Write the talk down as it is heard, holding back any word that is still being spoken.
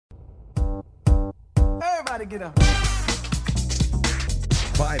Everybody get up.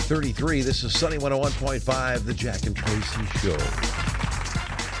 5:33. This is Sunny 101.5, the Jack and Tracy Show.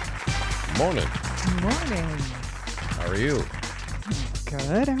 Morning. Morning. How are you?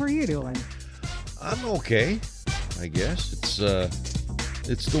 Good. How are you doing? I'm okay, I guess. It's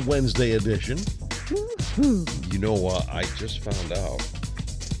the Wednesday edition. Woo-hoo. You know, I just found out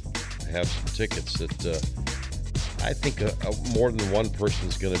I have some tickets that I think more than one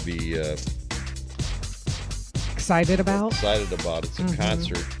person's going to be Excited about? excited about. It's a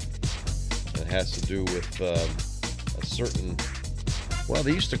concert that has to do with a certain, well,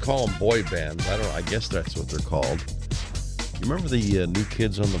 they used to call them boy bands. I don't know. I guess that's what they're called. You remember the New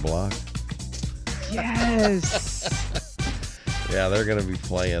Kids on the Block? Yes. Yeah, they're going to be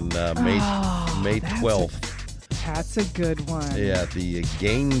playing May 12th. That's a good one. Yeah, at the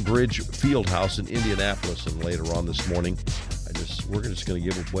Gainbridge Fieldhouse in Indianapolis, and later on this morning, we're just going to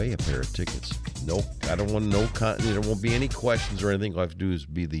give away a pair of tickets. Nope, I don't want there won't be any questions or anything. All I have to do is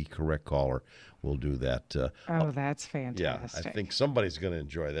be the correct caller. We'll do that. That's fantastic. Yeah, I think somebody's going to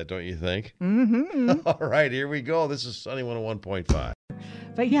enjoy that, don't you think? Mm-hmm. All right, here we go. This is Sunny 101.5.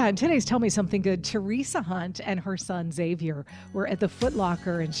 But yeah, and today's Tell Me Something Good. Teresa Hunt and her son Xavier were at the Foot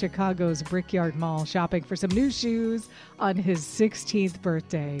Locker in Chicago's Brickyard Mall shopping for some new shoes on his 16th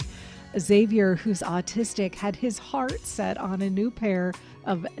birthday. Xavier, who's autistic, had his heart set on a new pair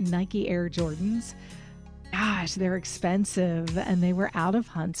of Nike Air Jordans. Gosh, they're expensive, and they were out of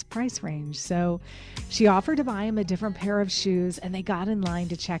Hunt's price range. So she offered to buy him a different pair of shoes, and they got in line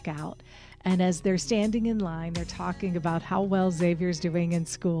to check out. And as they're standing in line, they're talking about how well Xavier's doing in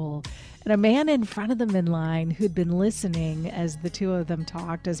school. And a man in front of them in line who'd been listening as the two of them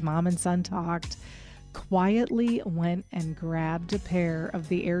talked, as mom and son talked, quietly went and grabbed a pair of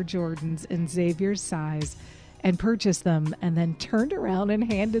the Air Jordans in Xavier's size and purchased them, and then turned around and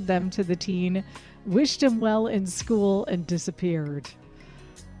handed them to the teen, wished him well in school, and disappeared.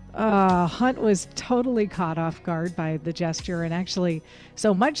 Hunt was totally caught off guard by the gesture, and actually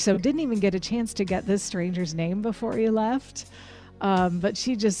so much so didn't even get a chance to get this stranger's name before he left. But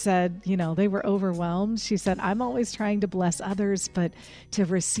she just said, they were overwhelmed. She said, I'm always trying to bless others, but to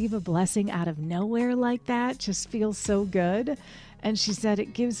receive a blessing out of nowhere like that just feels so good. And she said,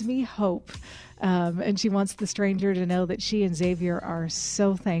 it gives me hope. And she wants the stranger to know that she and Xavier are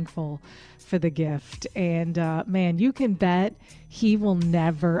so thankful for the gift. And man, you can bet he will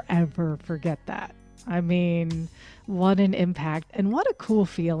never, ever forget that. I mean, what an impact, and what a cool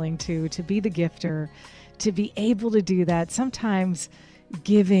feeling to be the gifter, to be able to do that. Sometimes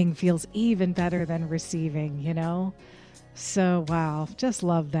giving feels even better than receiving, So, wow, just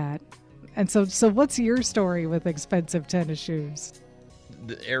love that. And so what's your story with expensive tennis shoes?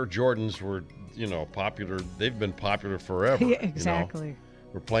 The Air Jordans were, popular. They've been popular forever. Yeah, exactly.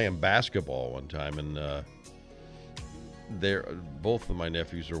 We're playing basketball one time, and both of my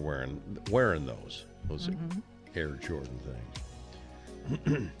nephews are wearing those Air Jordan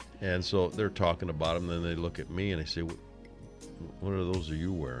things. And so they're talking about them, and then they look at me and they say, what are those are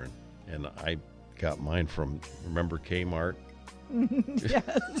you wearing? And I got mine from, remember Kmart?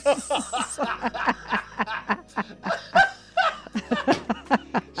 Yes.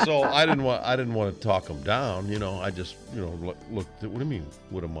 So I didn't want to talk them down, I just, looked at, what do you mean,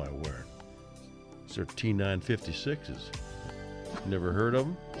 what am I wearing? These are T956s. Never heard of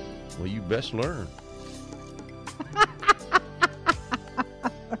them? Well, you best learn.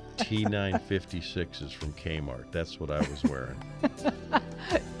 T956s from Kmart. That's what I was wearing.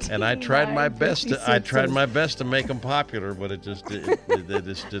 And I tried my best to make them popular, but it just didn't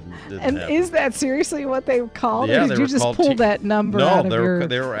And happen. is that seriously what they called? Yeah, or they did you were just called pull that number out of your... No,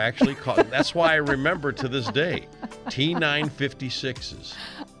 they were actually called. That's why I remember to this day. T956s.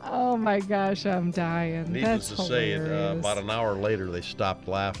 Oh my gosh, I'm dying. Needless That's to say, hilarious. about an hour later, they stopped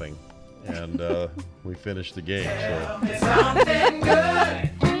laughing, and we finished the game. So. Tell me something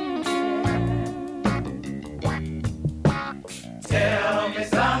good. Tell me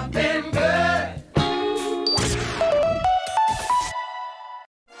something good.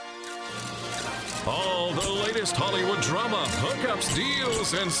 All the latest Hollywood drama, hookups,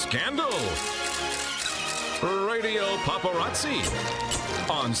 deals, and scandal. Radio Paparazzi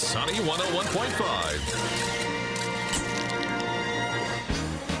on Sunny 101.5.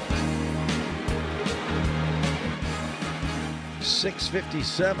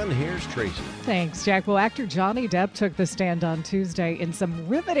 6:57. Here's Tracy. Thanks, Jack. Well, actor Johnny Depp took the stand on Tuesday in some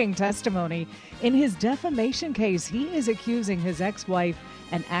riveting testimony in his defamation case. He is accusing his ex-wife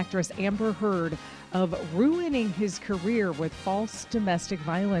and actress Amber Heard of ruining his career with false domestic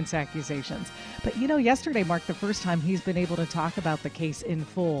violence accusations. But yesterday marked the first time he's been able to talk about the case in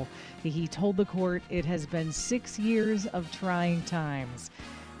full. He told the court it has been 6 years of trying times.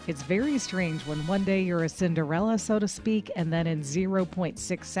 It's very strange when one day you're a Cinderella, so to speak, and then in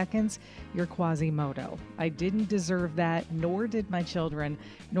 0.6 seconds, you're Quasimodo. I didn't deserve that, nor did my children,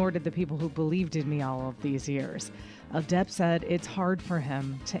 nor did the people who believed in me all of these years. Depp said it's hard for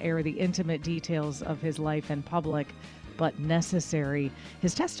him to air the intimate details of his life in public, but necessary.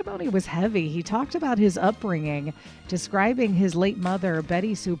 His testimony was heavy. He talked about his upbringing, describing his late mother,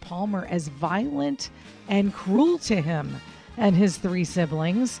 Betty Sue Palmer, as violent and cruel to him and his 3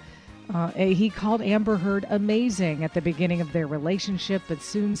 siblings. He called Amber Heard amazing at the beginning of their relationship, but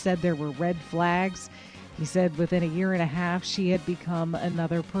soon said there were red flags. He said within a year and a half, she had become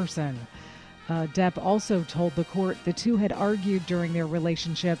another person. Depp also told the court the two had argued during their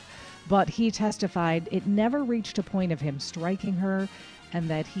relationship, but he testified it never reached a point of him striking her and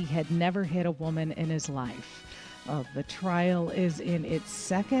that he had never hit a woman in his life. The trial is in its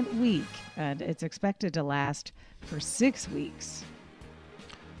 2nd week, and it's expected to last for 6 weeks.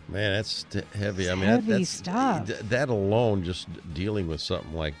 Man, that's heavy. I mean, heavy that's stuff. That alone, just dealing with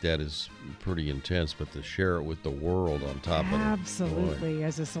something like that is pretty intense. But to share it with the world on top of it, absolutely.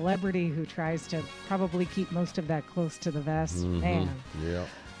 As a celebrity who tries to probably keep most of that close to the vest, man. Yeah.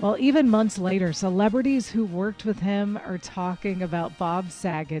 Well, even months later, celebrities who worked with him are talking about Bob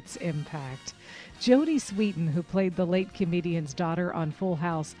Saget's impact. Jodie Sweetin, who played the late comedian's daughter on Full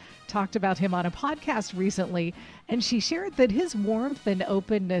House, talked about him on a podcast recently, and she shared that his warmth and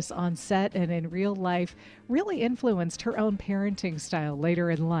openness on set and in real life really influenced her own parenting style later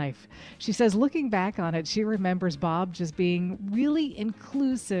in life. She says, looking back on it, she remembers Bob just being really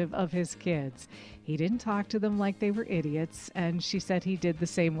inclusive of his kids. He didn't talk to them like they were idiots, and she said he did the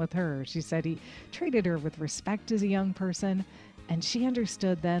same with her. She said he treated her with respect as a young person, and she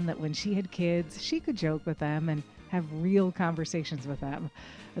understood then that when she had kids, she could joke with them and have real conversations with them.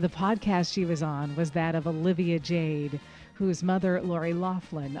 The podcast she was on was that of Olivia Jade, whose mother, Lori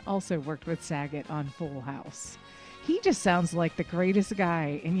Loughlin, also worked with Saget on Full House. He just sounds like the greatest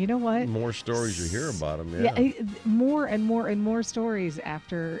guy. And you know what? More stories you hear about him, yeah. More and more and more stories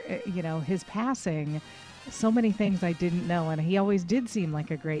after, his passing. So many things I didn't know. And he always did seem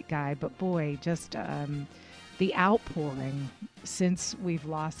like a great guy. But boy, just the outpouring since we've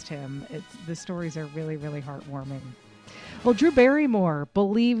lost him, the stories are really, really heartwarming. Well, Drew Barrymore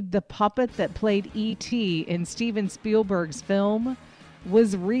believed the puppet that played E.T. in Steven Spielberg's film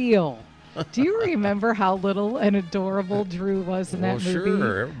was real. Do you remember how little and adorable Drew was in that movie?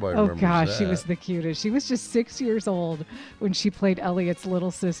 Sure, everybody oh remembers gosh, that. She was the cutest. She was just 6 years old when she played Elliot's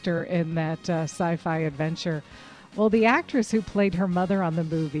little sister in that sci-fi adventure. Well, the actress who played her mother on the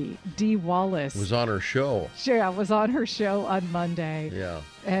movie, Dee Wallace, Was on her show. was on her show on Monday. Yeah.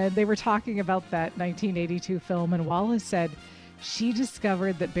 And they were talking about that 1982 film, and Wallace said she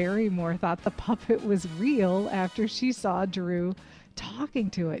discovered that Barrymore thought the puppet was real after she saw Drew talking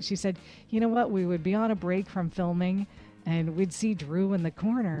to it. She said, you know what, we would be on a break from filming and we'd see Drew in the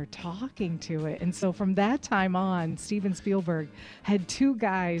corner talking to it. And so from that time on, Steven Spielberg had 2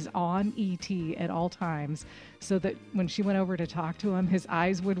 guys on E.T. at all times so that when she went over to talk to him, his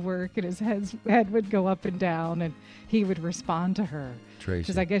eyes would work and his head would go up and down and he would respond to her. Tracy.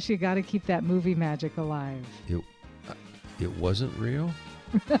 Because I guess you got to keep that movie magic alive. It wasn't real?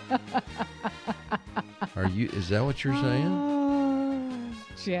 Is that what you're saying? Oh,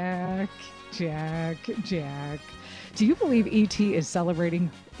 Jack. Do you believe E.T. is celebrating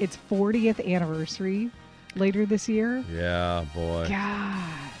its 40th anniversary later this year? Yeah, boy.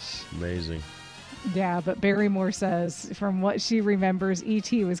 Gosh. Amazing. Yeah, but Barrymore says from what she remembers,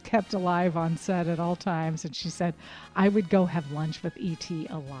 E.T. was kept alive on set at all times. And she said, I would go have lunch with E.T.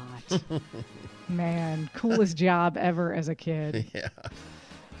 a lot. Man, coolest job ever as a kid. Yeah.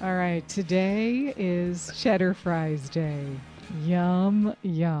 All right, today is Cheddar Fries Day. Yum,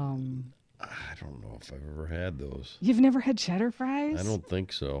 yum. I don't know if I've ever had those. You've never had cheddar fries? I don't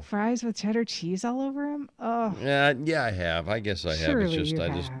think so. Fries with cheddar cheese all over them? Oh, Yeah, I have. I guess I have. Surely It's just you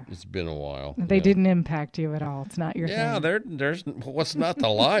have. it's been a while. they Yeah. didn't impact you at all. It's not your Yeah, thing. there's what's not to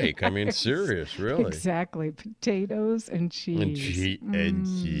like. I mean, serious, really. Exactly. Potatoes and cheese. And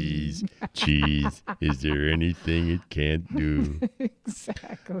cheese. Cheese. Is there anything it can't do?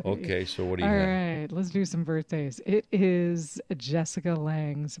 Exactly. Okay, so what do you All have? right, let's do some birthdays. It is Jessica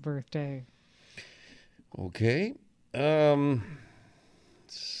Lange's birthday. Okay. Let's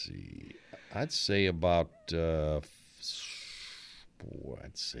see. I'd say about I'd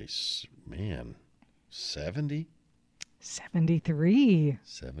say 70? 73.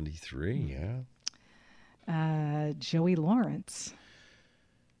 73, yeah. Joey Lawrence.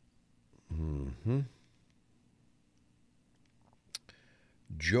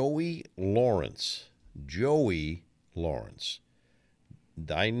 Joey Lawrence. Joey Lawrence.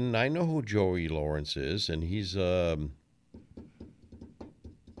 I know who Joey Lawrence is, and he's would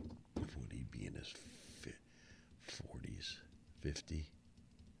he be in his 40s, 50?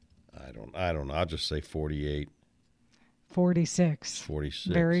 I don't know. I'll just say 48. 46.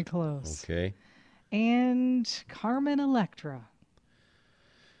 46. Very close. Okay. And Carmen Electra.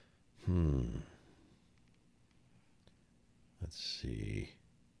 Let's see.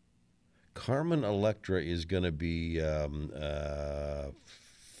 Carmen Electra is going to be.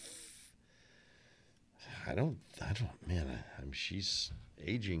 She's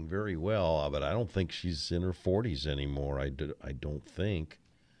aging very well, but I don't think she's in her 40s anymore. I don't think.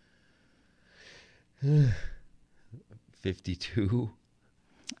 52.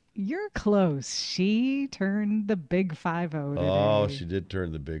 You're close. She turned the big 50 today. Oh, she did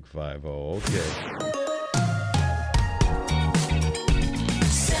turn the big 50. Okay.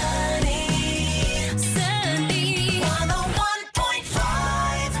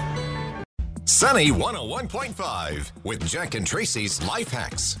 Sunny 101.5 with Jack and Tracy's Life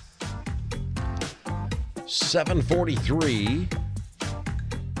Hacks. 7:43.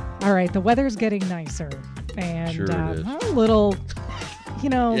 All right, the weather's getting nicer. And Sure it is. a little,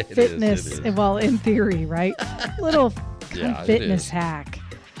 It fitness. is. Well, in theory, right? Little Yeah, it fitness is. hack.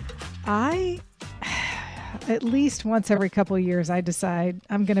 At least once every couple of years, I decide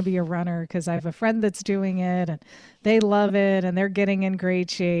I'm going to be a runner because I have a friend that's doing it and they love it and they're getting in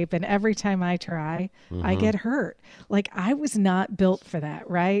great shape. And every time I try, I get hurt. Like I was not built for that,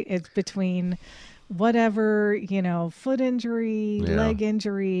 right? It's between whatever, foot injury, leg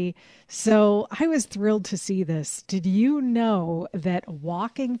injury. So I was thrilled to see this. Did you know that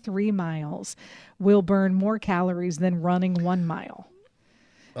walking 3 miles will burn more calories than running 1 mile?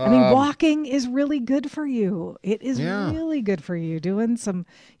 I mean, walking is really good for you. It is really good for you. Doing some,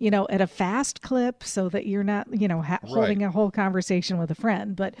 at a fast clip so that you're not, holding a whole conversation with a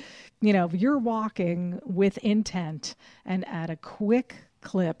friend. But, if you're walking with intent and at a quick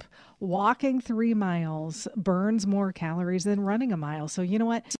clip, walking 3 miles burns more calories than running a mile. So you know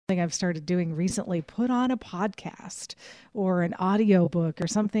what? Something I've started doing recently, put on a podcast or an audio book or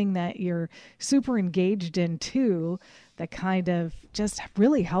something that you're super engaged in too, that kind of just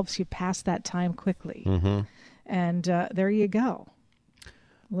really helps you pass that time quickly. And there you go.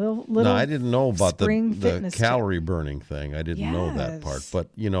 Little No, I didn't know about the fitness calorie burning thing. I didn't know that part. Yes. But,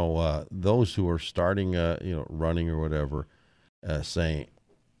 those who are starting, running or whatever, saying,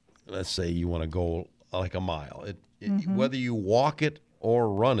 let's say you want to go like a mile. Whether you walk it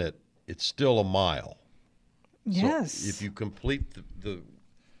or run it, it's still a mile. Yes. So if you complete the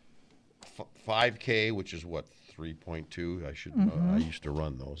 5K, which is what, 3.2, I should know. I used to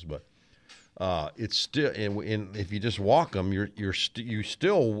run those, but it's still. And if you just walk them, you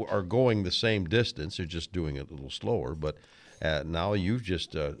still are going the same distance. You're just doing it a little slower. But now you've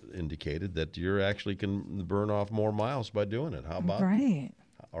just indicated that you actually can burn off more miles by doing it. How about right.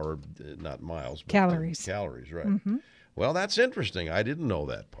 Or not miles, but Calories. Calories, right? Well, that's interesting. I didn't know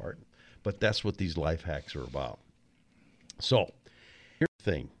that part, but that's what these life hacks are about. So here's the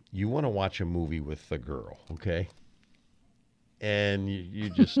thing. You want to watch a movie with a girl, okay? And you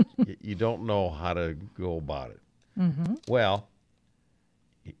just, you don't know how to go about it. Well,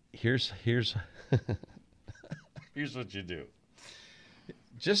 here's here's what you do.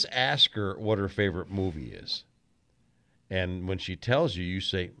 Just ask her what her favorite movie is. And when she tells you, you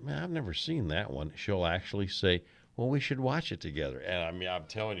say, man, I've never seen that one. She'll actually say, well, we should watch it together. And I'm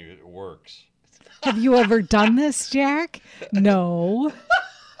telling you, it works. Have you ever done this, Jack? No.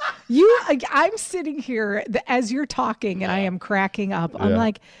 I'm sitting here as you're talking and I am cracking up. I'm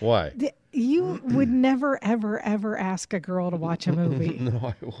like, why? You would never, ever, ever ask a girl to watch a movie. No,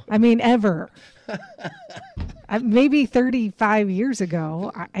 I won't. I mean, ever. Maybe 35 years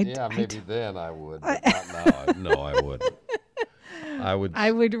ago. Maybe then I would. But not now. No, I wouldn't.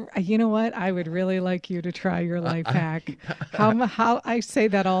 I would. You know what? I would really like you to try your life hack. How I say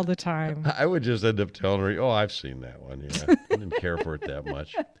that all the time. I would just end up telling her, "Oh, I've seen that one. Yeah, I didn't care for it that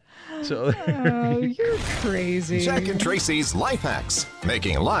much." So, oh, you're crazy. Jack and Tracy's Life Hacks,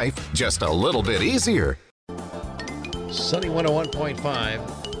 making life just a little bit easier. Sunny 101.5,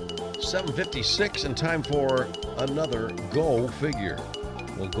 7:56, and time for another Go Figure.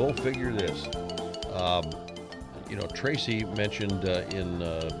 Well, go figure this. Tracy mentioned in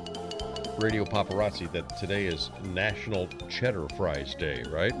Radio Paparazzi that today is National Cheddar Fries Day,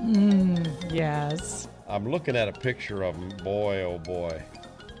 right? Yes. I'm looking at a picture of them. Boy, oh boy.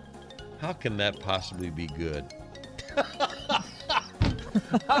 How can that possibly be good?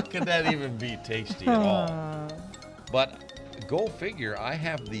 How can that even be tasty at all? But go figure,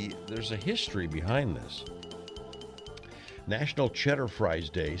 there's a history behind this. National Cheddar Fries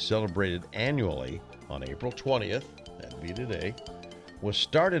Day, celebrated annually on April 20th, that'd be today, was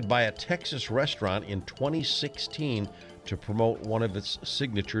started by a Texas restaurant in 2016 to promote one of its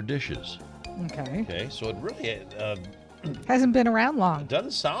signature dishes. Okay, so it really Hasn't been around long.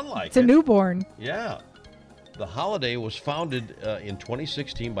 doesn't sound like It's a it. newborn. Yeah. The holiday was founded in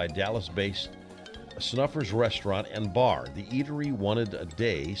 2016 by Dallas-based Snuffers Restaurant and Bar. The eatery wanted a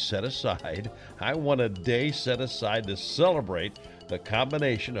day set aside. I want a day set aside to celebrate the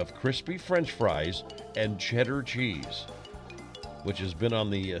combination of crispy French fries and cheddar cheese, which has been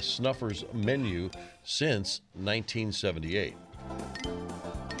on the Snuffers menu since 1978.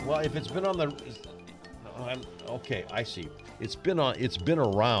 Well, if it's been on the... okay, I see. It's been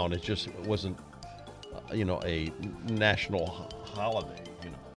around. It just wasn't, a national holiday,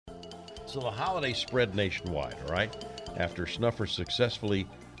 So the holiday spread nationwide, all right? After Snuffers successfully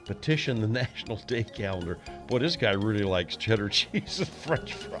petitioned the National Day calendar. Boy, this guy really likes cheddar cheese and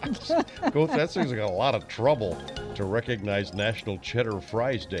French fries. That seems like a lot of trouble to recognize National Cheddar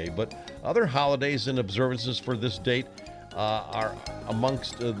Fries Day. But other holidays and observances for this date are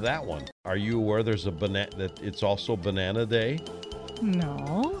amongst that one. Are you aware that it's also Banana Day?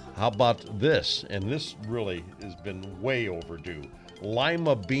 No. How about this? And this really has been way overdue.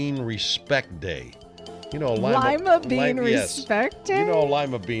 Lima Bean Respect Day. Lima Bean Respect Day?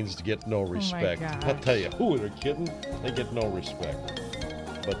 Lima beans get no respect. gosh. I'll tell you, who they're kidding? They get no respect.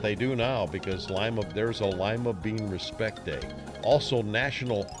 But they do now because there's a Lima Bean Respect Day. Also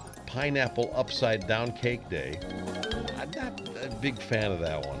National Pineapple Upside Down Cake Day. I'm not a big fan of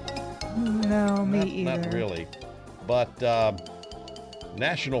that one. No, me either. Not really. But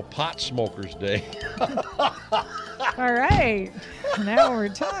National Pot Smokers Day. All right. Now we're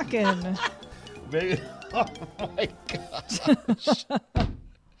talking. Maybe, oh my gosh.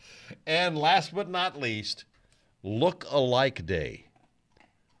 And last but not least, Look-alike Day.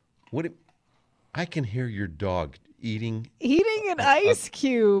 I can hear your dog eating an ice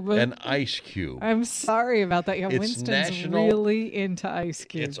cube. an ice cube. I'm sorry about that. Yeah, It's Winston's really into ice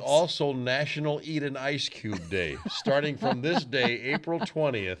cubes. It's also National Eat an Ice Cube Day. Starting from this day, April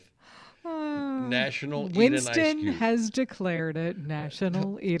 20th, National Eat an Ice Winston Cube. has declared it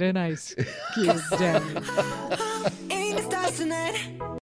National Eat an Ice Cube Day. In the stars tonight.